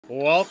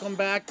Welcome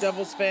back,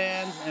 Devils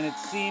fans, and it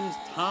seems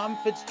Tom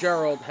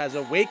Fitzgerald has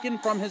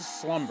awakened from his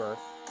slumber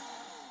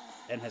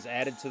and has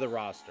added to the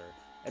roster.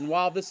 And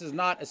while this is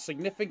not a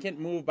significant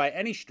move by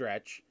any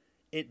stretch,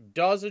 it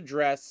does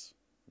address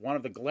one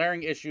of the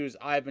glaring issues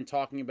I've been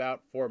talking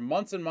about for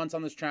months and months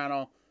on this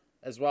channel,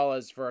 as well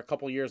as for a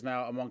couple years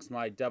now amongst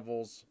my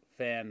Devils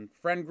fan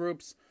friend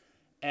groups.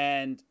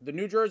 And the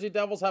New Jersey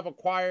Devils have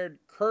acquired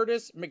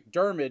Kurtis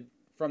MacDermid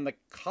from the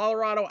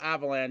Colorado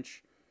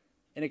Avalanche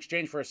in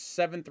exchange for a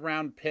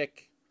 7th-round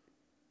pick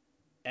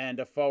and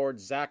a forward,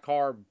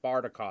 Zakhar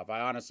Bardakov.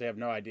 I honestly have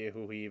no idea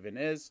who he even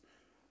is,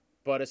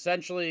 but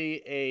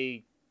essentially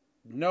a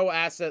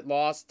no-asset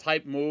loss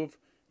type move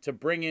to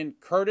bring in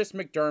Kurtis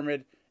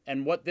MacDermid.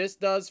 And what this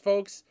does,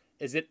 folks,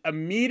 is it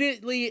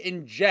immediately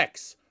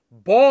injects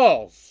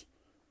balls,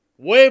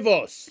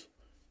 huevos,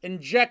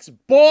 injects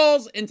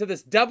balls into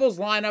this Devils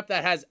lineup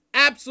that has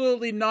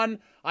absolutely none.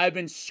 I've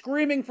been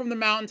screaming from the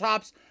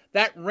mountaintops.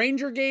 That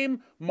Ranger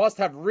game must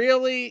have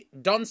really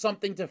done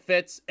something to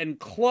Fitz and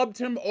clubbed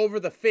him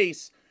over the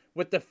face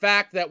with the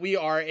fact that we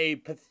are a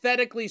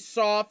pathetically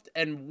soft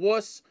and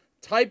wuss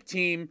type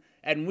team,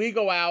 and we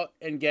go out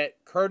and get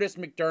Kurtis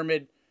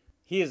MacDermid.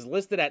 He is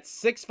listed at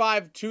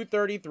 6'5",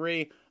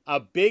 233,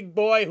 a big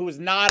boy who's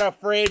not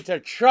afraid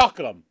to chuck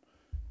him.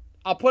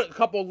 I'll put a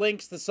couple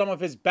links to some of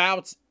his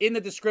bouts in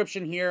the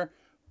description here,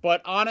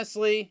 but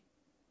honestly,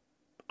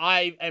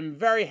 I am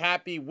very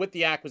happy with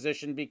the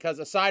acquisition because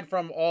aside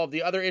from all of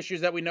the other issues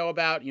that we know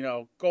about,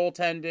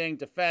 goaltending,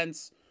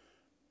 defense,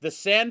 the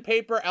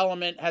sandpaper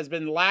element has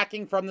been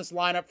lacking from this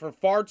lineup for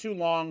far too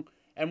long,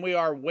 and we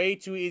are way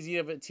too easy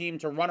of a team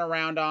to run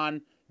around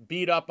on,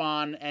 beat up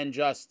on, and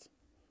just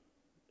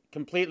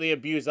completely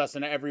abuse us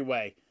in every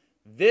way.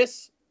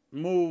 This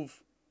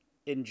move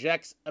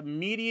injects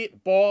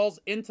immediate balls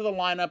into the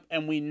lineup,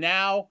 and we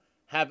now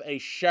have a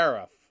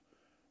sheriff.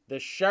 The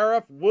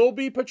sheriff will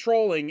be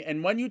patrolling,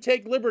 and when you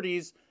take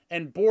liberties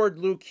and board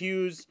Luke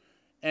Hughes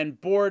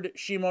and board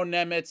Shimo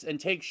Nemitz and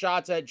take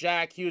shots at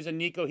Jack Hughes and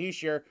Nico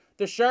Hischier,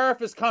 the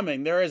sheriff is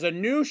coming. There is a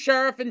new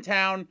sheriff in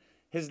town.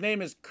 His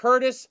name is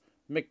Kurtis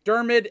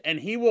MacDermid, and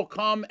he will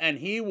come and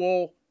he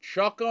will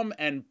chuck them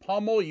and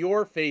pummel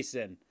your face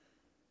in.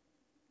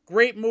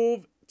 Great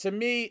move. To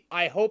me,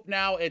 I hope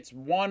now it's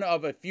one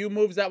of a few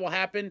moves that will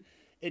happen.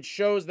 It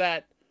shows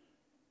that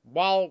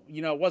while,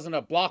 it wasn't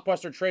a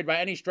blockbuster trade by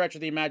any stretch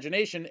of the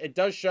imagination, it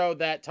does show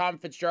that Tom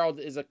Fitzgerald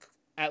is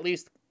at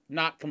least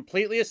not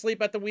completely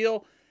asleep at the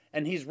wheel,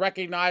 and he's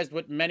recognized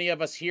what many of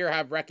us here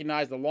have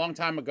recognized a long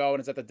time ago, and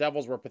it's that the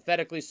Devils were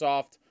pathetically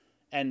soft,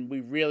 and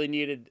we really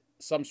needed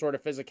some sort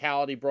of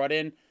physicality brought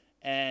in.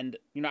 And,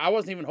 I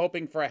wasn't even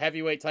hoping for a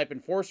heavyweight type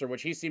enforcer,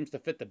 which he seems to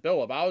fit the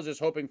bill of. I was just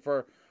hoping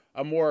for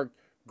a more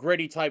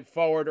gritty type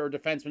forward or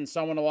defenseman,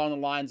 someone along the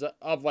lines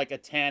of like a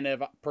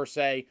Tanev per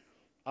se,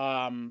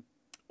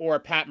 or a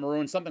Pat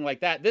Maroon, something like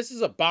that. This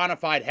is a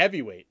bonafide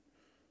heavyweight.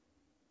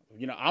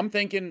 I'm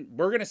thinking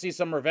we're going to see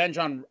some revenge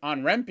on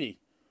Rempe.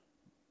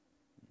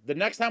 The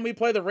next time we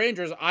play the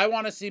Rangers, I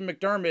want to see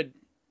MacDermid.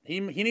 He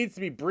needs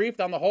to be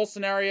briefed on the whole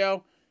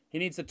scenario. He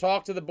needs to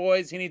talk to the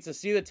boys. He needs to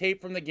see the tape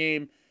from the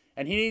game.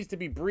 And he needs to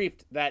be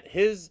briefed that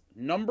his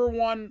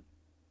 #1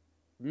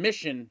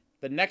 mission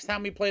the next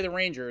time we play the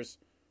Rangers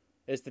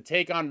is to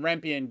take on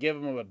Rempe and give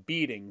him a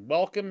beating.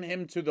 Welcome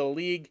him to the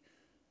league.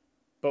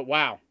 But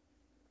wow.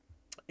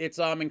 It's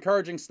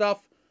encouraging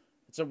stuff.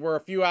 We're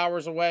a few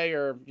hours away,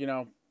 or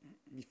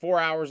 4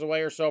 hours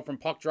away or so from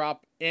puck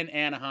drop in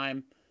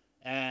Anaheim,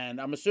 and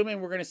I'm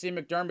assuming we're going to see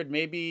MacDermid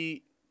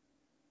maybe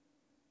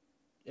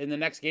in the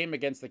next game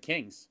against the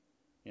Kings,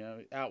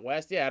 out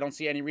west. Yeah, I don't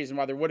see any reason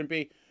why there wouldn't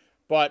be,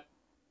 but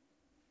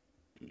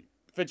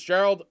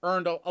Fitzgerald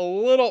earned a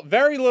little,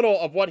 very little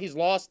of what he's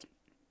lost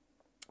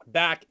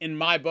back in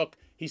my book.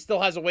 He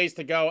still has a ways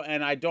to go,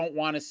 and I don't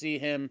want to see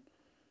him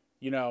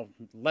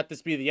let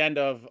this be the end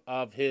of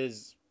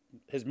his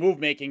move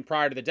making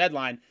prior to the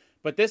deadline.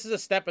 But this is a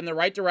step in the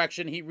right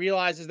direction. He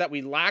realizes that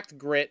we lacked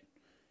grit,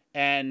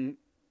 and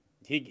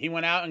he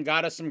went out and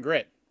got us some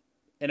grit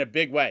in a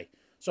big way.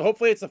 So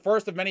hopefully it's the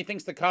first of many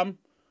things to come.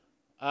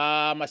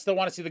 I still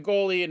want to see the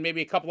goalie and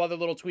maybe a couple other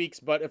little tweaks,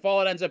 but if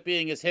all it ends up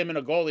being is him and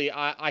a goalie,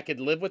 I could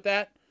live with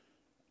that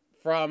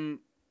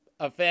from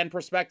a fan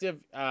perspective.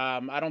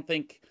 I don't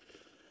think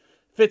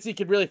Fitzy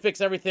could really fix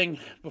everything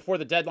before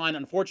the deadline,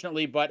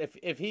 unfortunately. But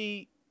if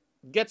he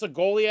gets a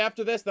goalie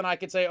after this, then I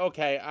could say,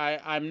 okay,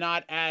 I'm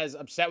not as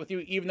upset with you,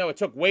 even though it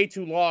took way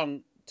too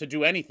long to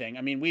do anything.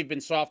 I mean, we've been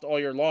soft all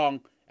year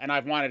long, and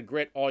I've wanted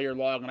grit all year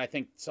long, and I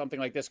think something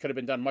like this could have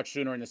been done much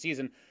sooner in the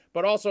season.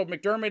 But also,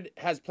 MacDermid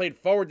has played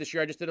forward this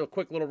year. I just did a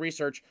quick little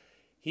research.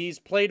 He's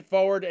played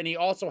forward, and he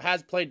also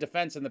has played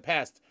defense in the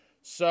past.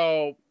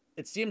 So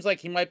it seems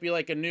like he might be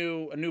like a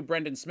new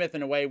Brendan Smith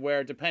in a way,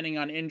 where depending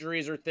on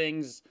injuries or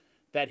things,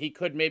 that he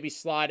could maybe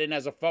slide in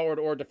as a forward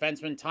or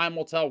defenseman. Time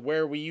will tell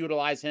where we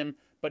utilize him,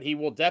 but he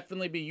will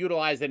definitely be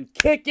utilized in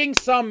kicking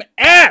some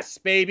ass,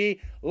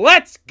 baby.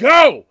 Let's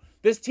go.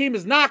 This team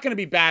is not going to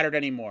be battered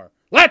anymore.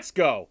 Let's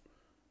go.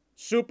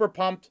 Super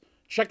pumped.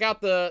 Check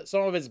out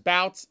some of his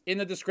bouts in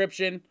the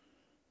description.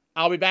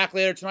 I'll be back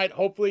later tonight,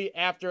 hopefully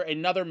after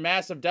another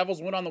massive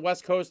Devils win on the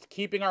West Coast,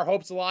 keeping our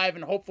hopes alive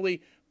and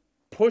hopefully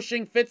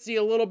pushing Fitzy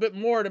a little bit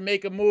more to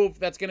make a move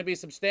that's going to be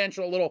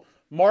substantial. A little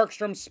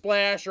Markstrom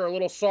splash or a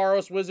little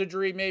Saros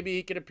wizardry. Maybe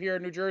he could appear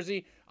in New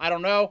Jersey. I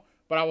don't know.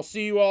 But I will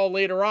see you all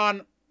later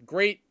on.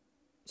 Great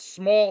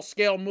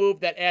small-scale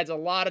move that adds a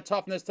lot of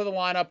toughness to the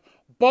lineup.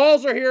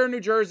 Balls are here in New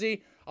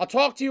Jersey. I'll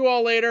talk to you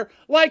all later.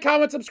 Like,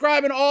 comment,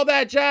 subscribe, and all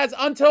that jazz.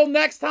 Until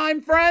next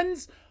time,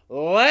 friends,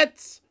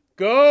 let's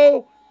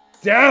go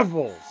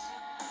Devils!